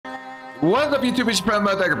What up, YouTube? It's Prime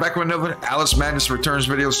Back with another Alice Madness Returns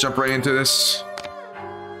video. Let's jump right into this.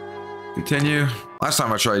 Continue. Last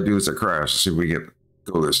time I tried to do this, I crashed. Let's see if we get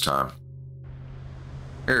go this time.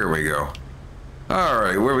 Here we go. All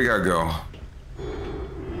right, where we gotta go?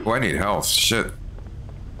 Oh, I need health. Shit.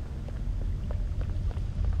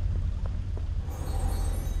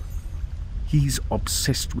 He's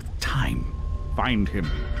obsessed with time. Find him,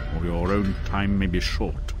 or your own time may be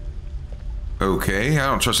short. Okay, I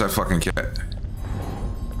don't trust that fucking cat.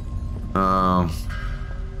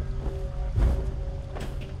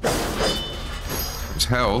 It's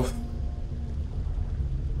health.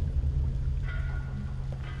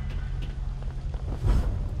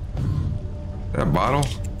 That bottle?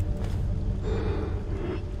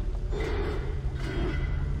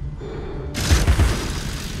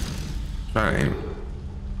 Try to aim.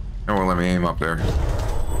 It won't let me aim up there.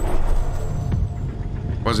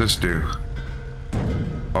 What does this do?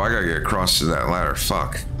 Oh, I gotta get across to that ladder.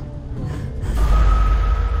 Fuck.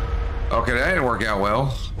 Okay, that didn't work out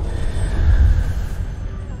well.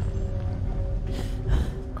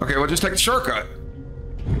 Okay, we'll just take the shortcut.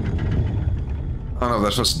 I don't know if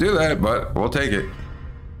that's supposed to do that, but we'll take it.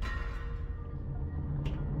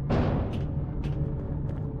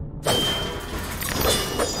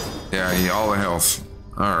 Yeah, I need all the health.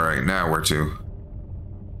 Alright, now where to?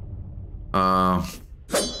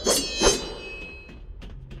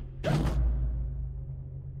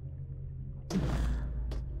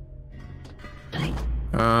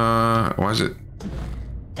 Why is it?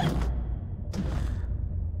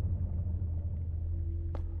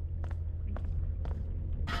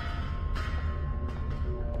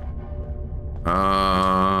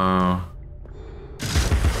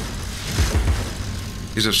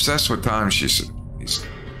 He's obsessed with time, she said. He's...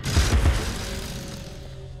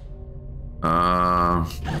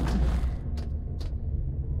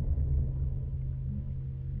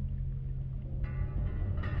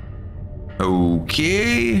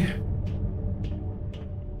 Okay.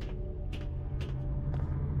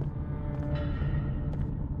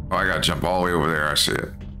 Oh, I gotta jump all the way over there. I see it.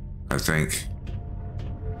 I think.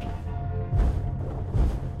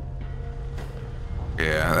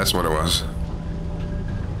 Yeah, that's what it was.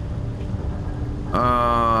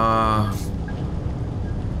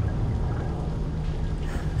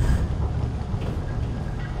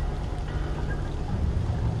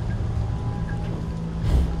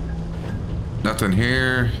 Nothing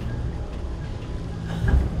here.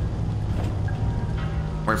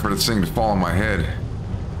 Wait for this thing to fall on my head.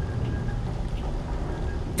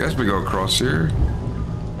 Guess we go across here.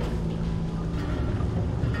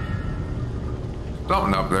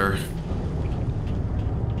 Something up there.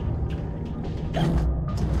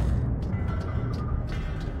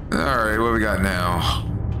 Alright, what we got now?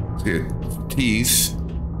 Let's get teeth.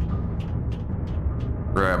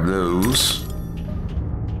 Grab those.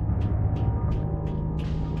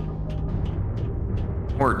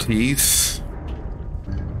 More teeth.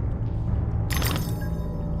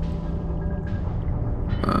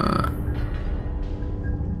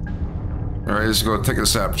 Alright, let's go take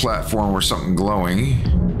us to that platform where something glowing.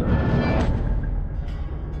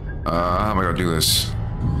 How am I gonna do this?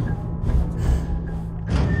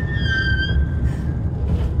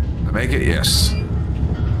 Make it? Yes.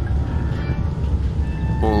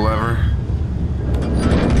 Pull lever.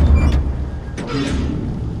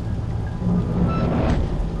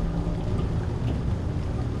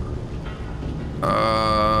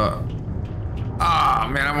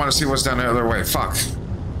 Man, I want to see what's down the other way. Fuck.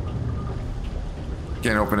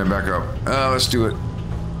 Can't open it back up. Let's do it.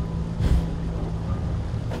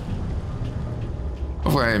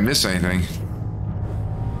 Hopefully I didn't miss anything.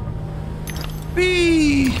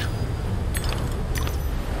 Whee!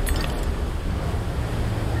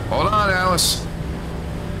 Hold on, Alice.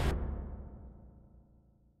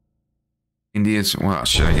 Indians. Well,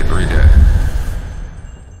 shit, I get to read that.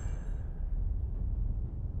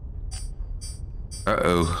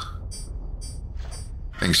 Uh-oh.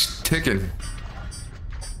 Thing's ticking.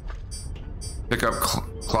 Pick up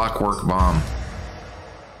clockwork bomb.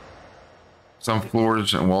 Some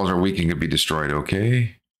floors and walls are weak and can be destroyed.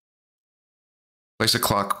 Okay. Place a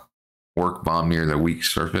clockwork bomb near the weak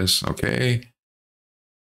surface. Okay.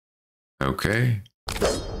 Okay.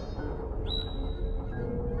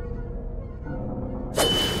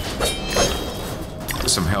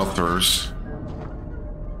 Some health first.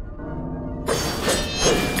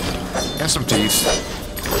 And some teeth.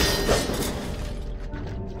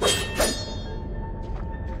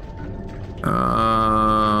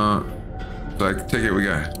 Like, take it, we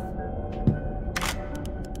got.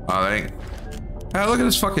 Oh, that ain't. Ah, look at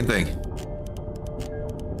this fucking thing.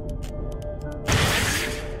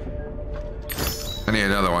 I need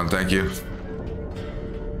another one, thank you.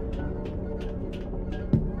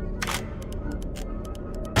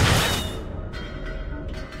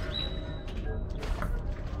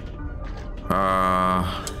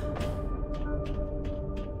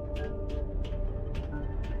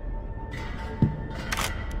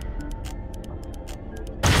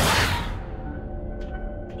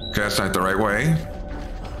 Okay, that's not the right way.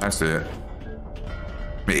 That's it.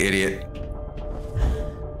 Me idiot.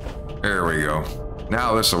 There we go.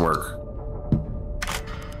 Now this will work.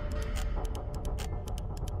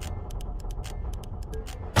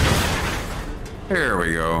 There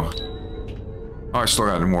we go. Oh, I still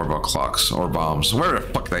got more about clocks or bombs. Where the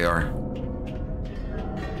fuck they are. A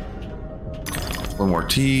little more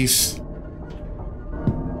teeth.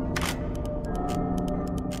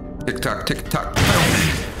 Tick tock, tick tock.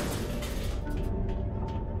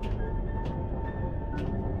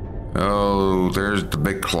 Oh, there's the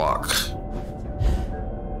big clock.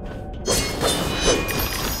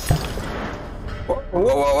 Whoa,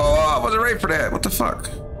 whoa, whoa, whoa, I wasn't ready for that. What the fuck?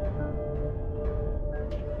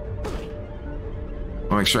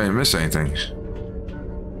 I'll make sure I didn't miss anything.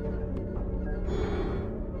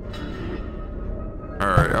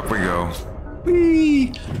 Alright, up we go.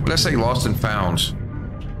 Whee! Let's say lost and found.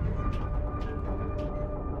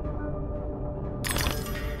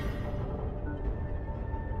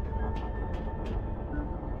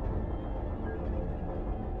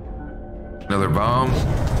 Another bomb.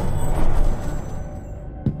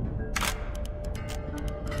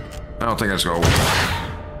 I don't think that's gonna work.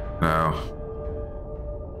 No.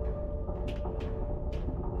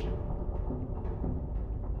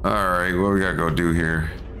 Alright, what we gotta go do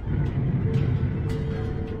here?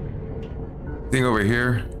 Thing over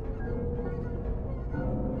here.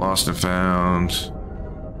 Lost and found.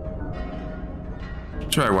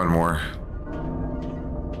 Try one more.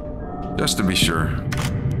 Just to be sure.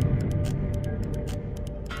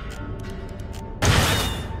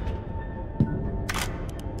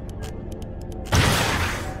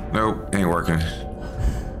 Nope, ain't working.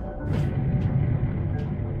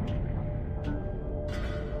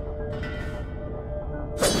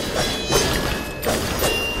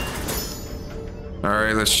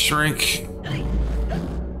 Alright, let's shrink.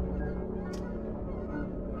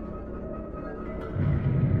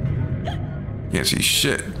 Can't see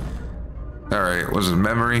shit. Alright, was it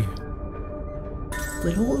memory?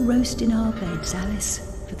 We'll all roast in our beds,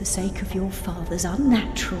 Alice, for the sake of your father's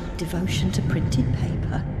unnatural devotion to printed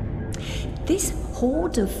paper. This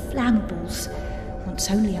horde of flammables wants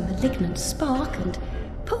only a malignant spark and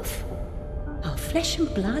poof, our flesh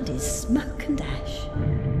and blood is smoke and ash.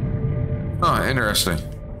 Oh, interesting.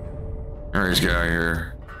 Alright, let's get out of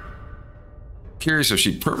here. Curious if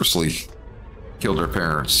she purposely killed her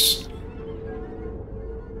parents.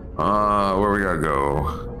 Where we gotta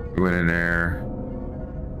go? We went in there.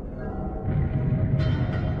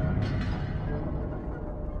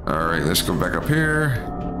 Alright, let's go back up here.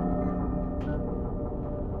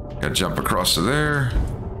 Gotta jump across to there.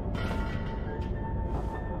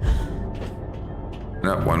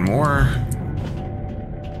 Not one more.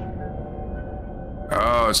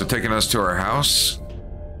 Oh, is it taking us to our house?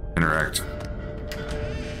 Interact.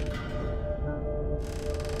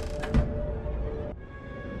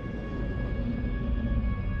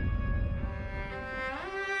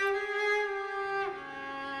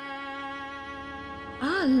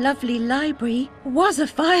 Our lovely library was a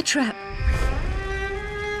fire trap.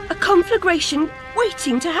 A conflagration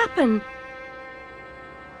waiting to happen.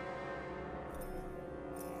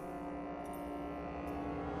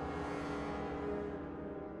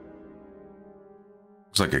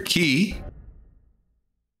 Looks like a key.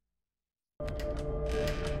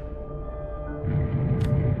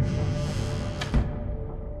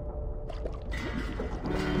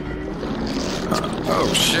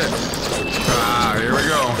 Oh shit. Ah, here we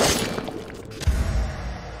go.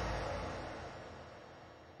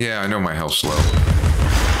 Yeah, I know my health's low.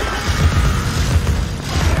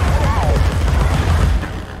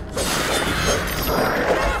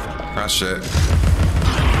 Ah, shit.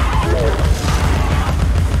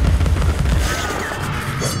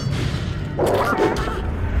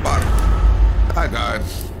 Fuck. I died.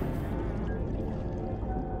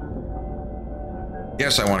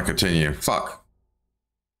 Yes, I want to continue. Fuck.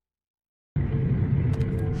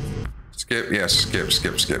 Skip, yes, skip,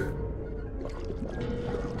 skip, skip.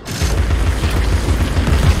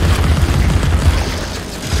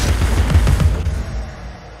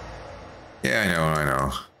 Yeah, I know, I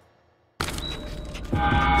know.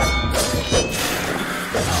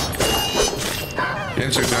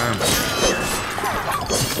 Insert time.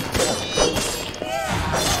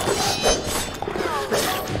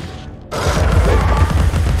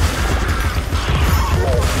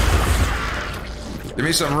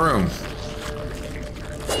 me some room.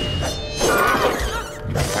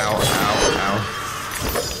 Ow, ow, ow.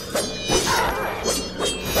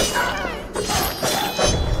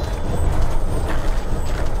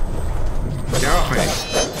 Get off me.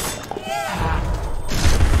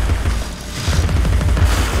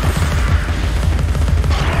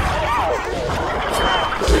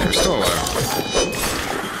 You're still alive.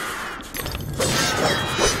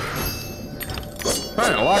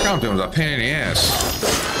 Trying to lock onto him is a pain in the ass.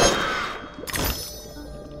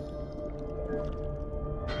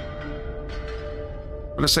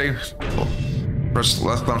 What does it say? Press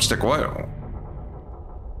left thumbstick what?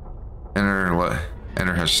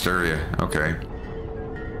 Enter hysteria. Okay.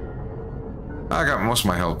 I got most of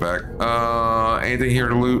my health back. Anything here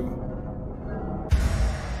to loot?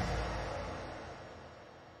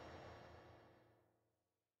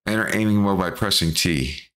 Enter aiming mode by pressing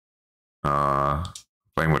T.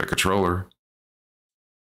 Playing with a controller.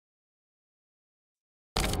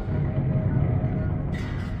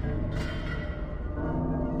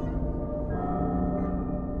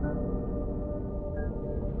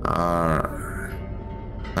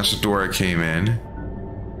 That's the door I came in.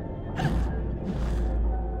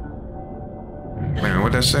 Wait a minute,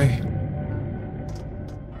 what'd that say?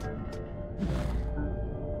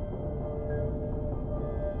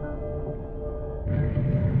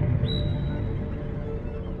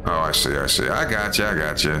 Oh, I see, I see. I got you, I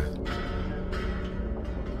got you.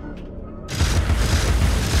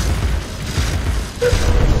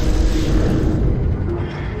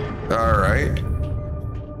 All right.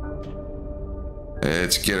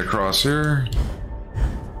 Let's get across here.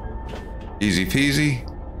 Easy peasy.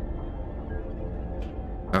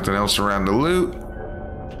 Nothing else around the loot.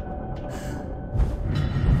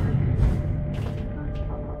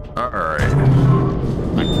 All right.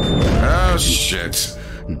 Oh, shit. Is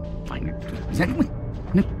that one?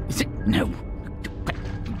 No. Is it? No.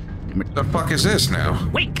 The fuck is this now?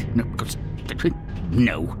 Wake! No.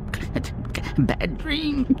 No. Bad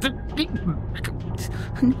dream.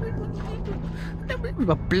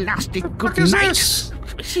 A blasted good night.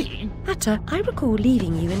 Hatter, I recall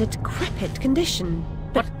leaving you in a decrepit condition,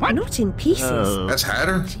 but What? not in pieces. Oh. That's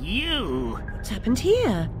Hatter? It's you. What's happened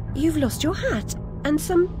here? You've lost your hat, and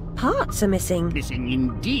some parts are missing. Missing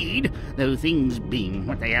indeed, though things being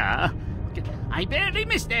what they are. I barely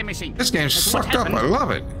miss their missing. This game's That's what fucked up. I happened.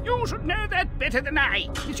 love it. You should know that better than I.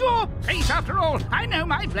 It's your place after all. I know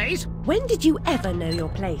my place. When did you ever know your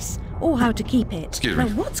place, or how to keep it? Excuse Now,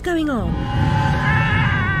 me. what's going on?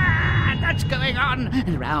 Ah, that's going on.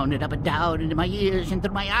 And round and up and down into my ears, into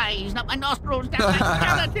my eyes, up my nostrils, down my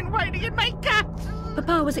skeleton, whining in my guts.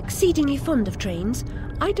 Papa was exceedingly fond of trains.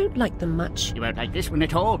 I don't like them much. You won't like this one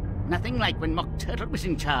at all. Nothing like when Mock Turtle was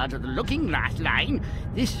in charge of the looking glass line.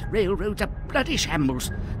 This railroad's a bloody shambles.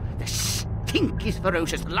 The stink is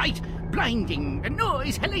ferocious, the light blinding, the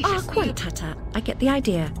noise hellacious. Quite, Hatter. I get the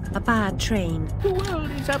idea. A bad train. The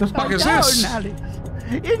world is fuck upside is down, this? Alice.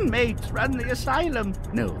 Inmates run the asylum.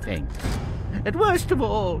 No thanks. And worst of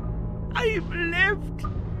all, I'm left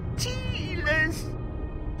tealess.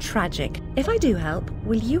 Tragic. If I do help,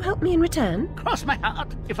 will you help me in return? Cross my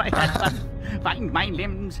heart if I had one. Find my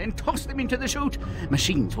limbs and toss them into the chute.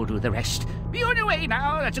 Machines will do the rest. Be on your way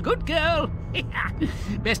now, that's a good girl.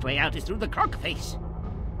 Best way out is through the croc face.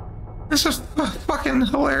 This is fucking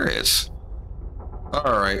hilarious.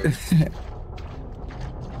 All right.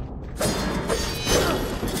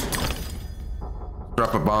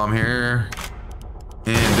 Drop a bomb here.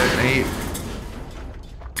 And detonate.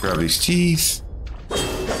 Grab these teeth.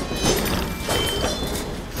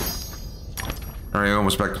 Alright,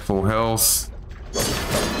 almost back to full health.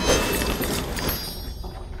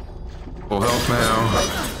 Full health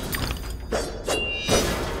now.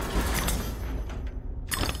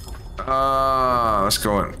 Let's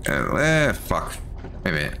go in. Fuck.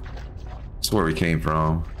 Wait a minute. That's where we came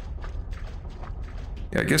from.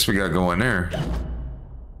 Yeah, I guess we gotta go in there.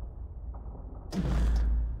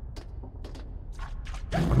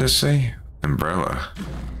 What'd this say? Umbrella.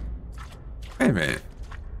 Wait a minute.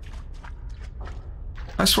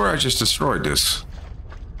 I swear I just destroyed this.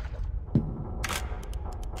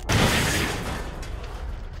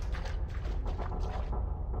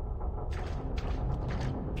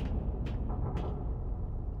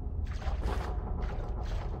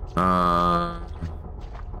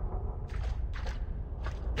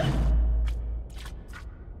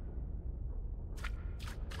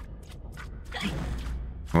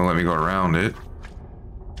 Well, let me go around it.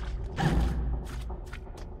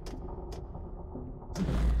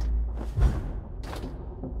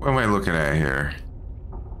 What am I looking at here?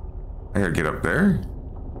 I gotta get up there?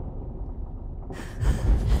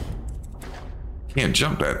 Can't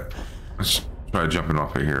jump that. Let's try jumping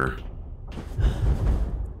off of here.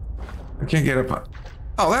 I can't get up.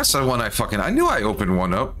 Oh, that's the one I knew I opened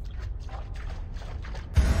one up.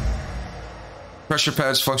 Pressure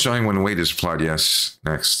pads functioning when weight is applied. Yes.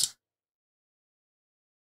 Next.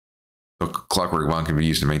 So clockwork wand can be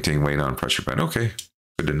used to maintain weight on pressure pad. Okay.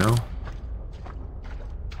 Good to know.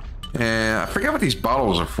 And I forget what these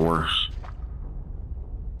bottles are for.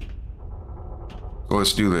 So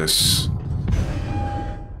let's do this.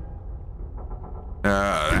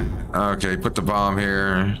 Okay, put the bomb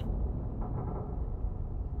here.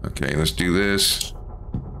 Okay, let's do this.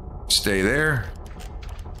 Stay there.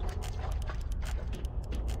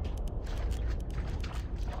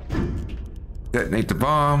 Detonate the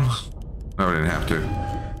bomb. No, I didn't have to.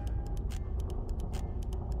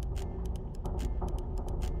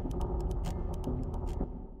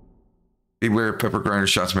 Beware, pepper grinder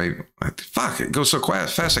shots made. Fuck, it goes so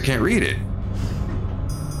fast I can't read it.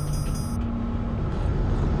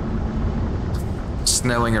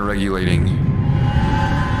 Snelling and regulating.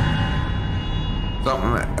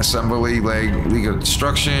 Something assembly, legal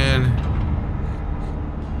destruction.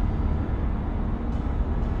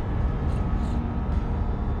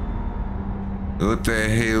 What the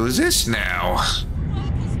hell is this now?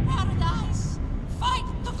 Workers' paradise. Fight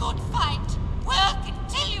the good fight. Work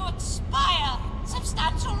until you expire.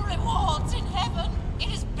 Substantial rewards in heaven. It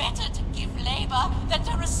is better to give labor than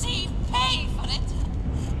to receive pay for it.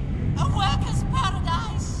 A workers'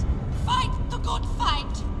 paradise. Fight the good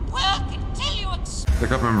fight. Work until you expire.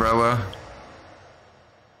 Pick up umbrella.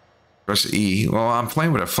 Press E. Well, I'm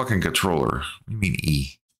playing with a fucking controller. What do you mean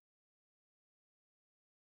E?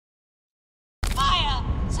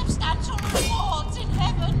 Substantial rewards in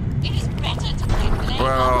heaven. It is better to give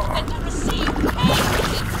labor than to receive pay.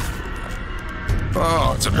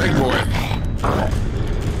 Oh, it's a big boy. Ow.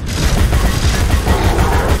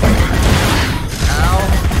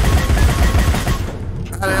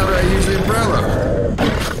 How the hell do I use the umbrella?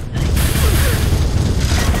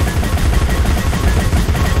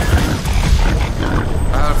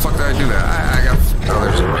 How the fuck did I do that? I got... Oh,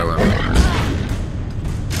 there's the umbrella.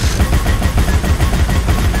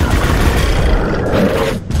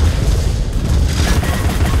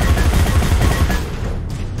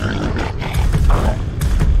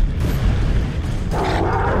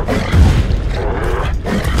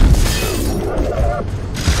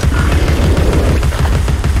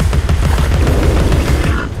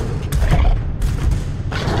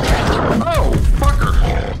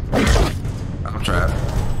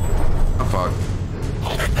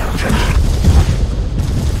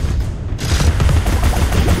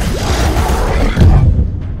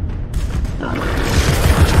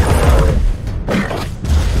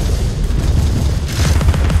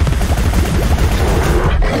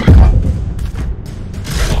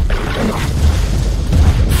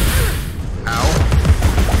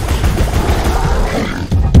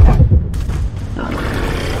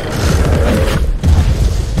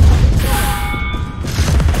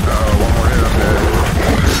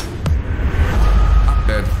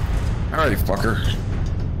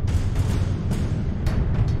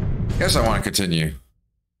 Guess I want to continue.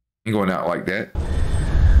 I'm going out like that.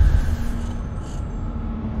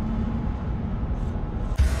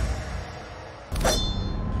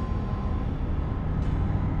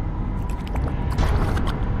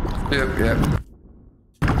 Yep.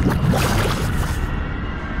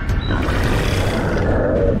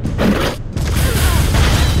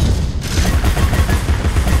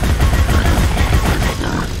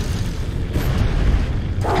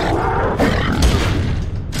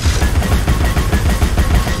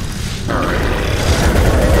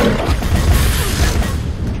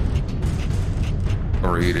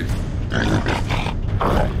 Overheated.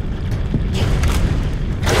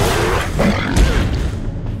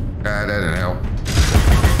 That didn't help.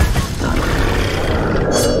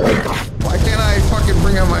 Why can't I fucking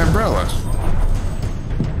bring out my umbrella?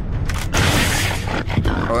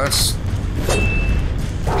 Oh, that's...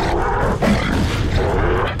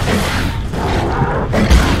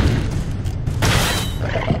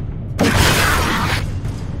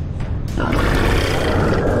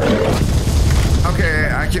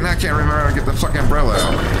 Okay, I can't remember how to get the fucking umbrella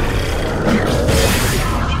out.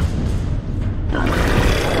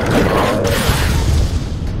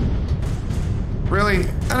 Really?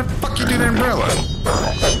 How the fuck you do the umbrella?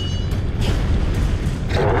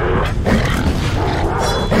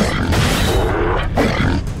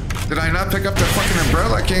 Did I not pick up the fucking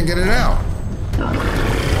umbrella? I can't get it out.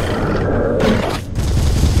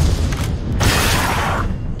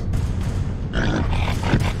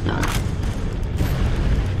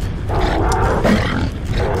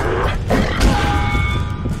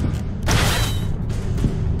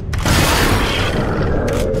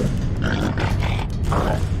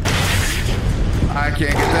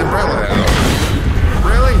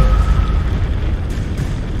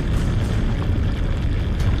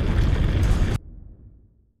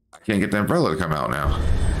 Can't get the umbrella to come out now.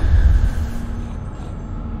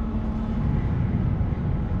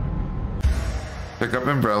 Pick up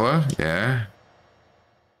umbrella, yeah.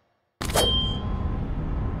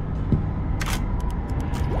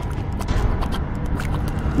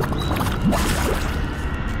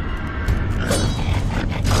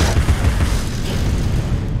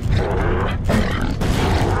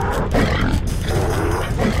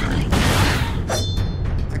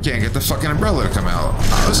 I can't get the fucking umbrella to come out.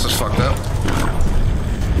 Oh, this is fucked up.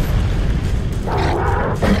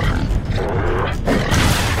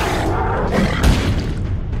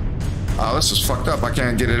 Oh, this is fucked up. I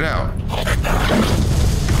can't get it out.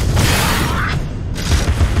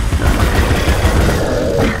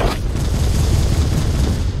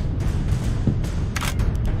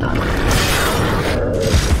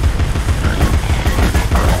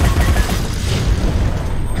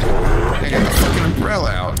 Can't get the fucking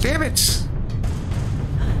umbrella out. Damn it!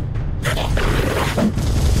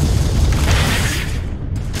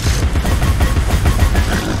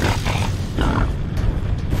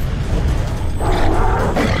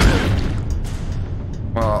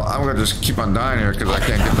 I'm gonna just keep on dying here because I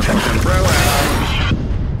can't get the fucking umbrella out.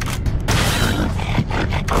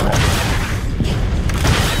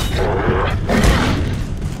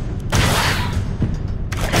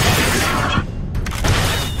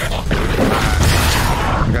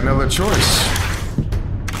 I got no other choice.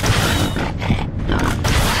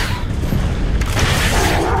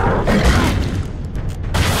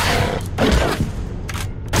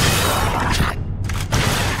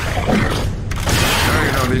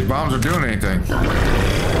 These bombs are doing anything.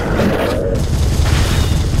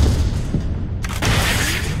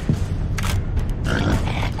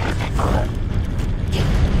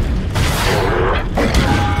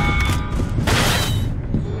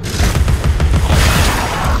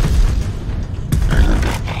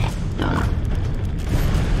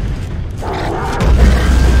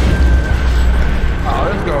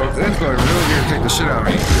 Oh, this going really gonna take the shit out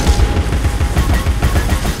of me.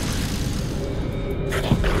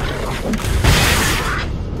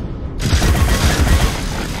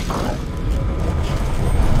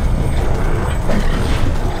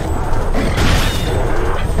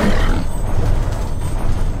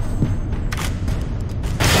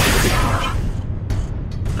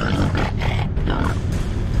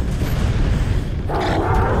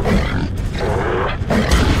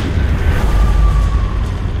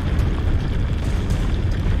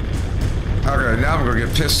 Now I'm gonna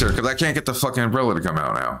get pissed here because I can't get the fucking umbrella to come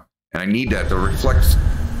out now. And I need that to reflect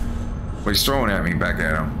what he's throwing at me back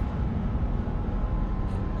at him.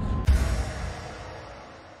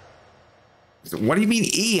 What do you mean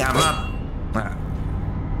E? I'm not...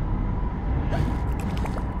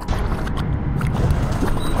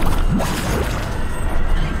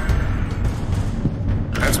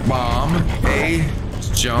 That's bomb. A,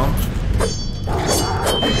 jump.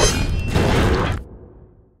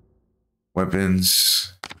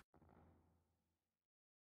 Weapons.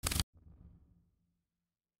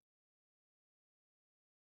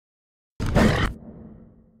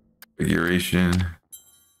 Configuration.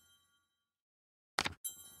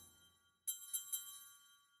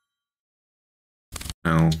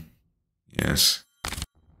 No. Yes.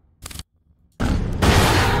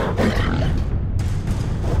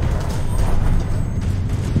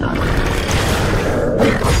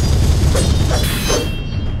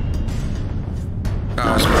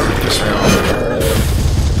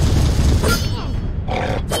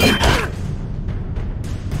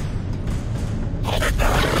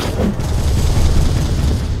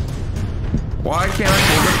 Why can't I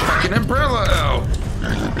pull the fucking umbrella out?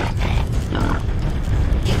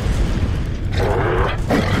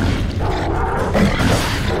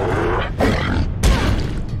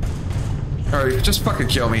 Alright, just fucking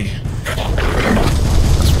kill me.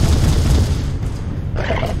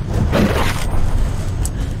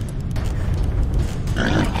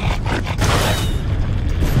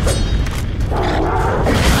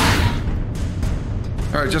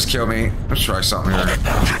 Alright, just kill me. Let's try something here.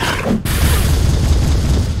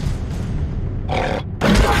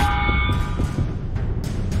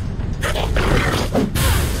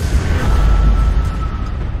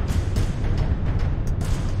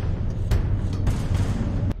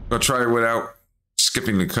 I'll try it without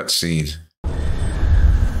skipping the cutscene.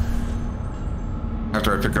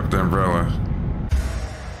 After I pick up the umbrella.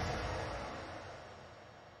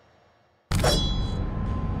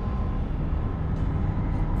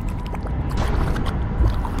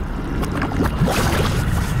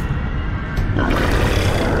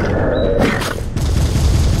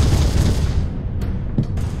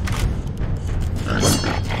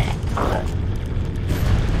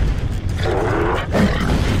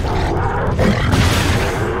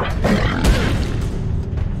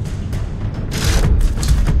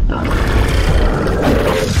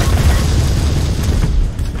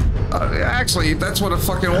 actually, that's what it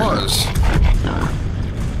fucking was.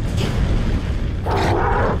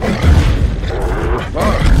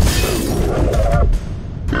 Oh.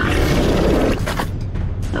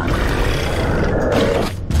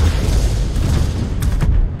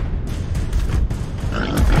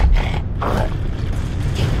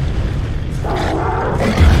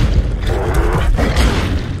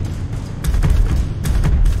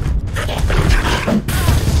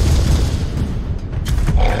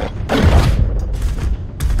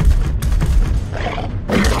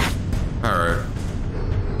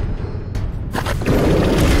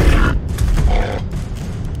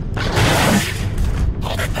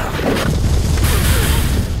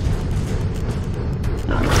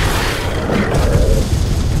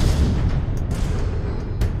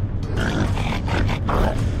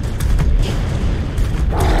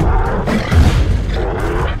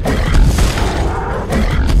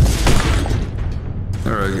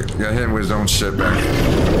 Got hit with his own shit back.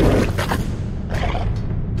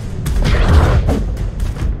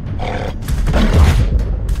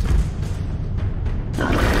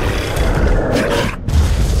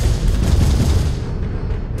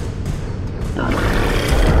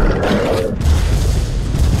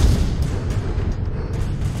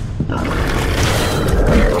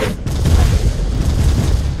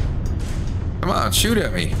 Come on, shoot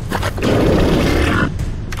at me.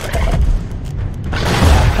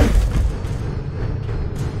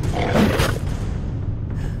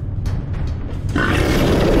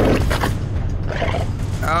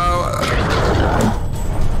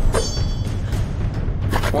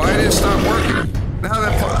 Why did it stop working? Now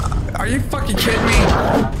that... Are you fucking kidding me?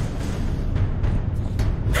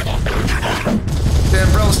 The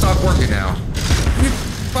umbrella stopped working now. You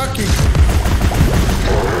fucking...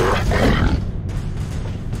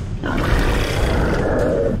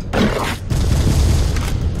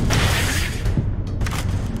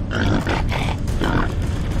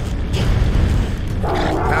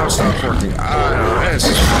 Now it stopped working. I don't know. This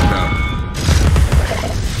is fucked up.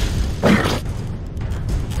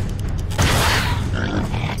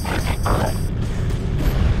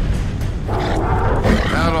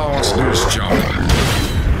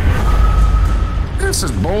 This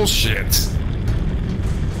is bullshit.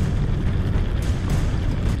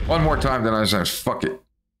 One more time, then I just fuck it.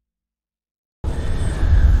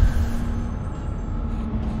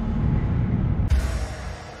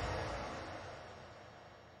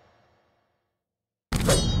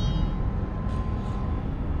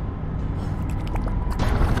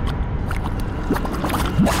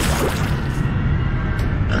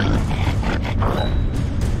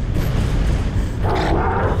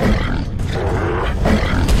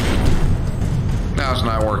 Now it's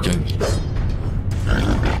not working.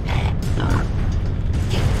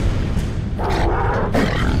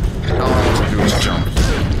 All I have to do is jump.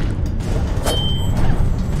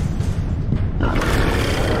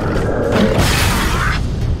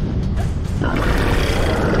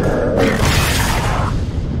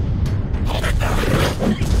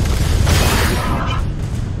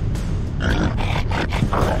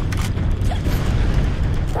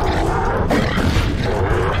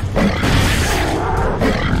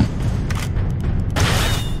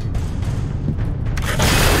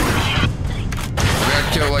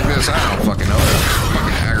 Like this, I don't fucking know. That's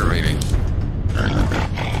fucking aggravating.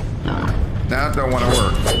 Now it don't want to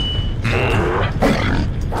work.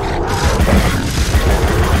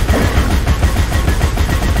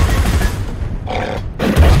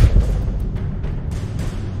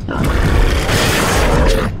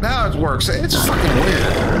 Now it works. It's fucking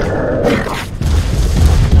weird.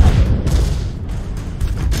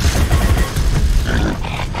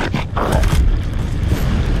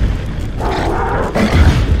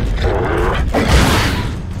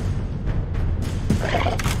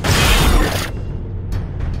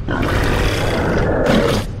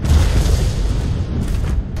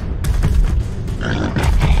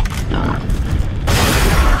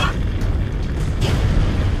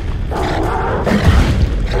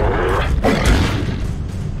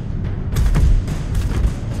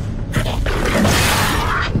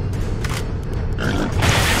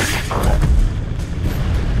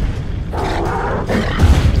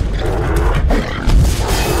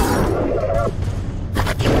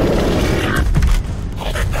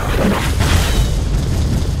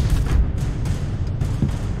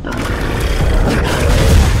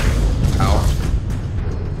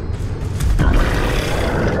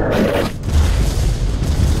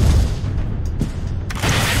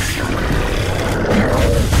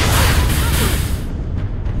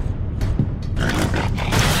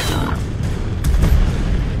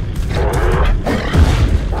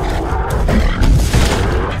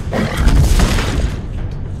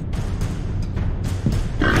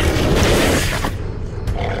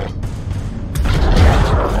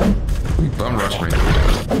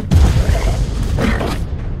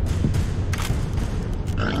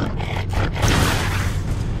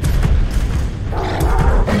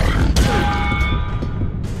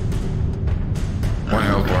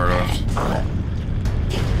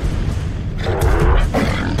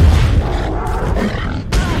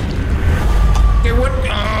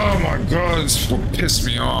 God, this will piss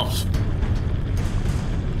me off.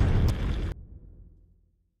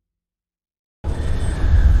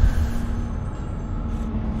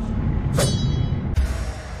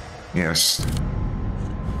 Yes.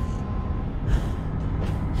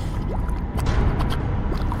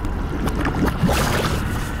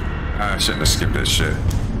 I shouldn't have skipped this shit.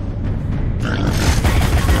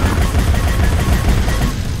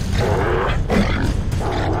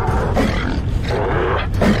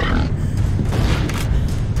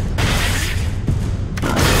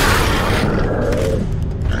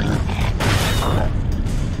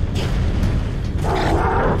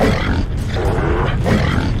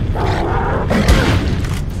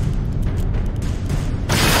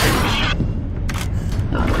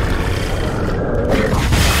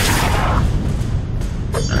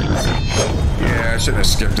 Shouldn't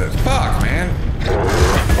have skipped it. Fuck, man.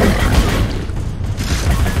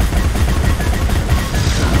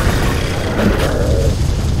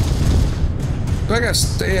 Do I gotta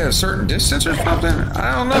stay at a certain distance or something?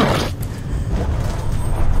 I don't know.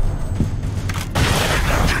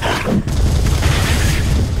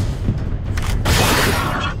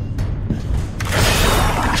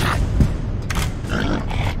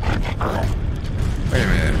 Wait a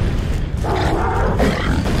minute.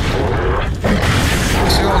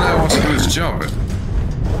 Jumping.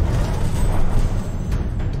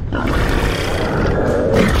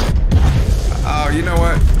 Oh, you know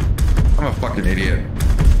what? I'm a fucking idiot.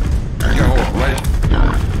 You gotta hold it, right?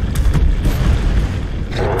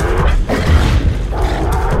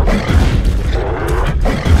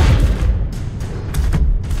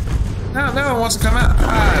 No one wants to come out.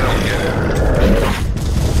 I don't get it.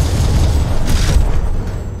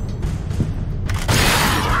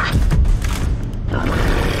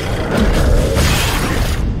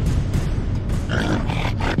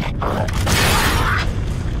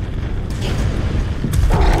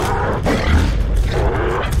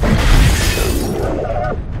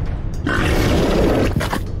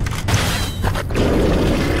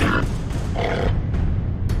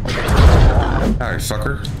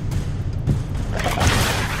 Sucker.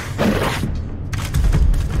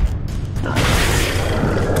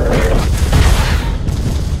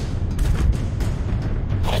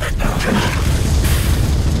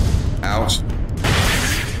 Ouch.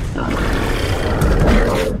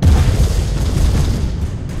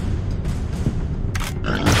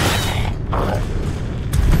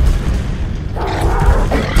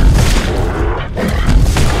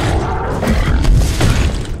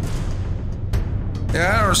 Yeah,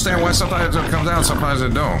 I don't understand why sometimes it comes down, sometimes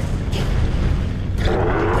it don't.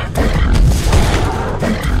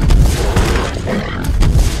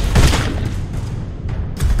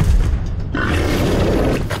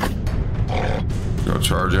 Go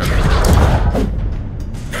charge it.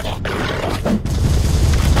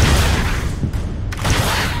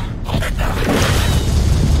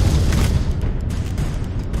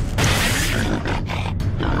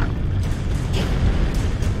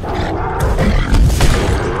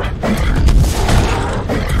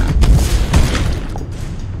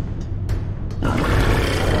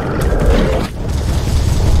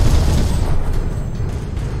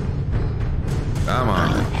 Come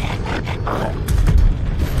on.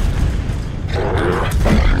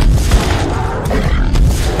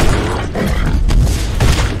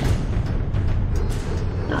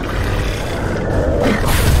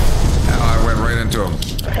 I went right into him.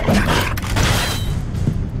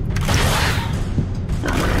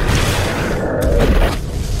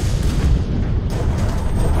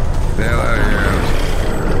 The hell out of here.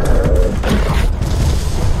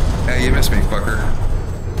 Hey, you missed me, fucker.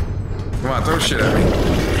 Come on, throw shit at me.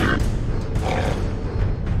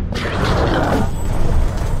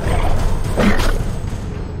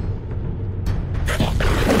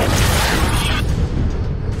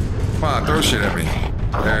 Come on, throw shit at me.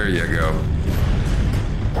 There you go.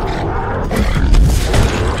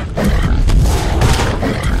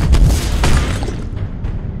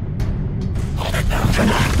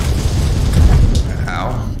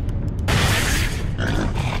 Ow.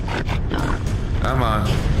 Come on.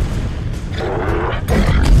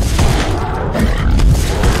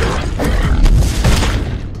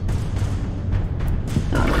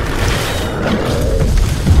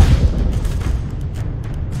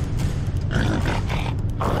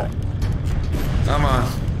 Come on.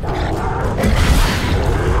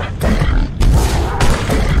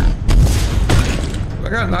 I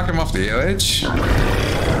gotta knock him off the edge.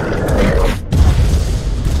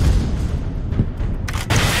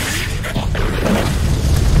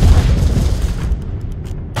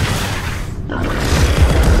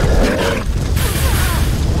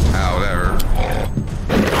 Ow, that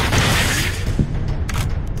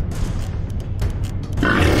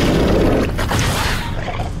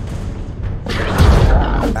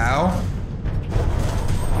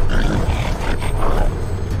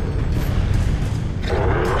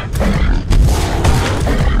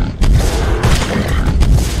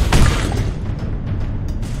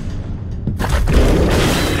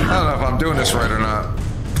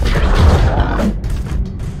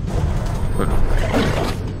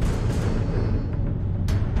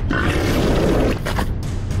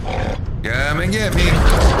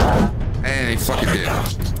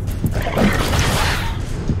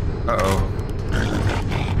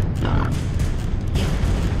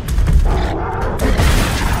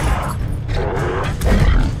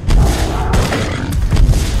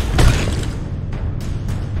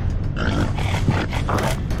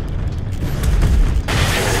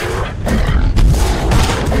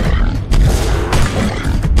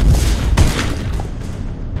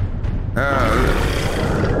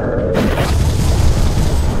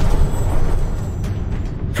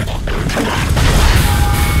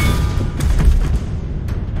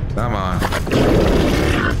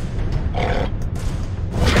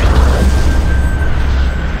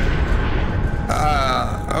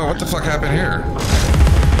the fuck happened here?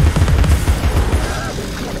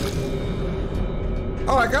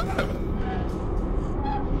 Oh, I got him.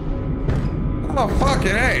 Oh,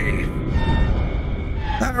 fucking A.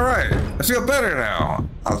 All right, I feel better now.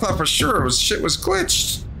 I thought for sure shit was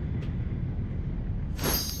glitched.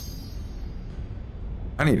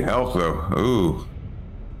 I need help though. Ooh.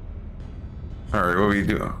 All right, what do we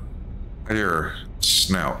do? Your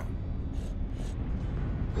snout.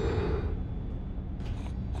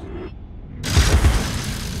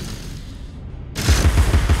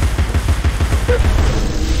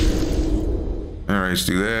 All right, let's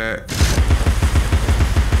do that.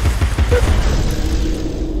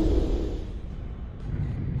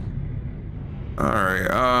 All right,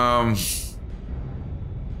 I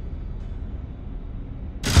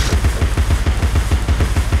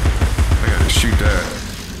gotta shoot that.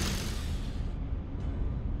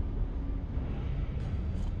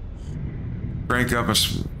 Crank up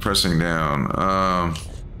and pressing down.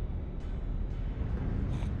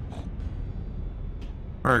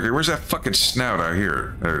 All right, where's that fucking snout out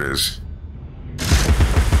here? There it is.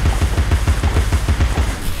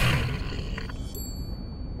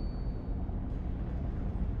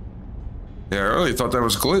 Yeah, I really thought that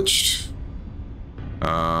was glitched.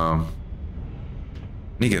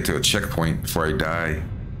 Need to get to a checkpoint before I die.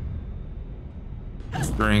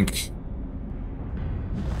 Drink.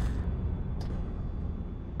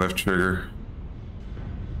 Left trigger.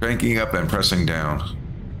 Cranking up and pressing down.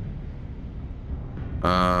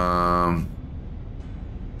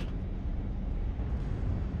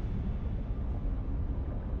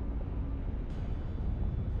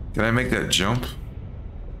 Can I make that jump?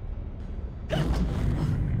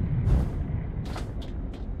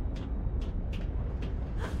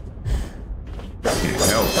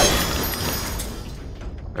 Help.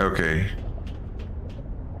 Okay.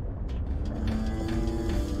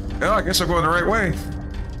 Oh, I guess I'm going the right way.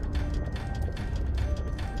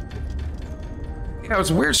 Yeah, it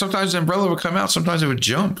was weird. Sometimes the umbrella would come out, sometimes it would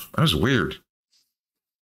jump. That was weird.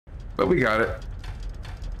 But we got it.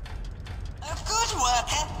 A good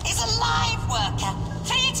worker is a live worker,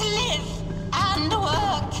 free to live and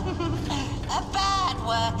work. A bad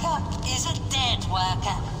worker is a dead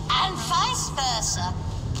worker, and vice versa.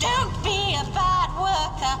 Don't be a bad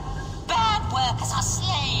worker. Bad workers are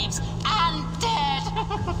slaves and dead.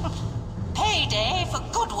 Payday for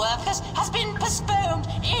good workers has been postponed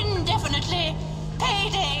indefinitely.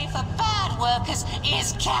 Payday for bad workers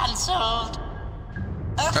is cancelled.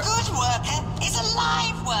 A good worker is a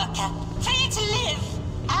live worker, free to live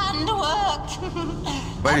and work.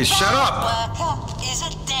 Lady, shut up! A bad worker is a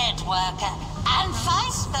dead worker, and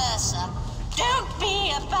vice versa. Don't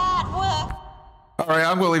be a bad worker. All right,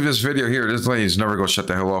 I'm gonna leave this video here. This lady's never gonna shut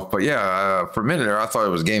the hell off. But yeah, for a minute there, I thought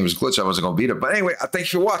it was game was glitch. I wasn't gonna beat it. But anyway, I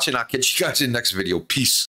thank you for watching. I'll catch you guys in the next video. Peace.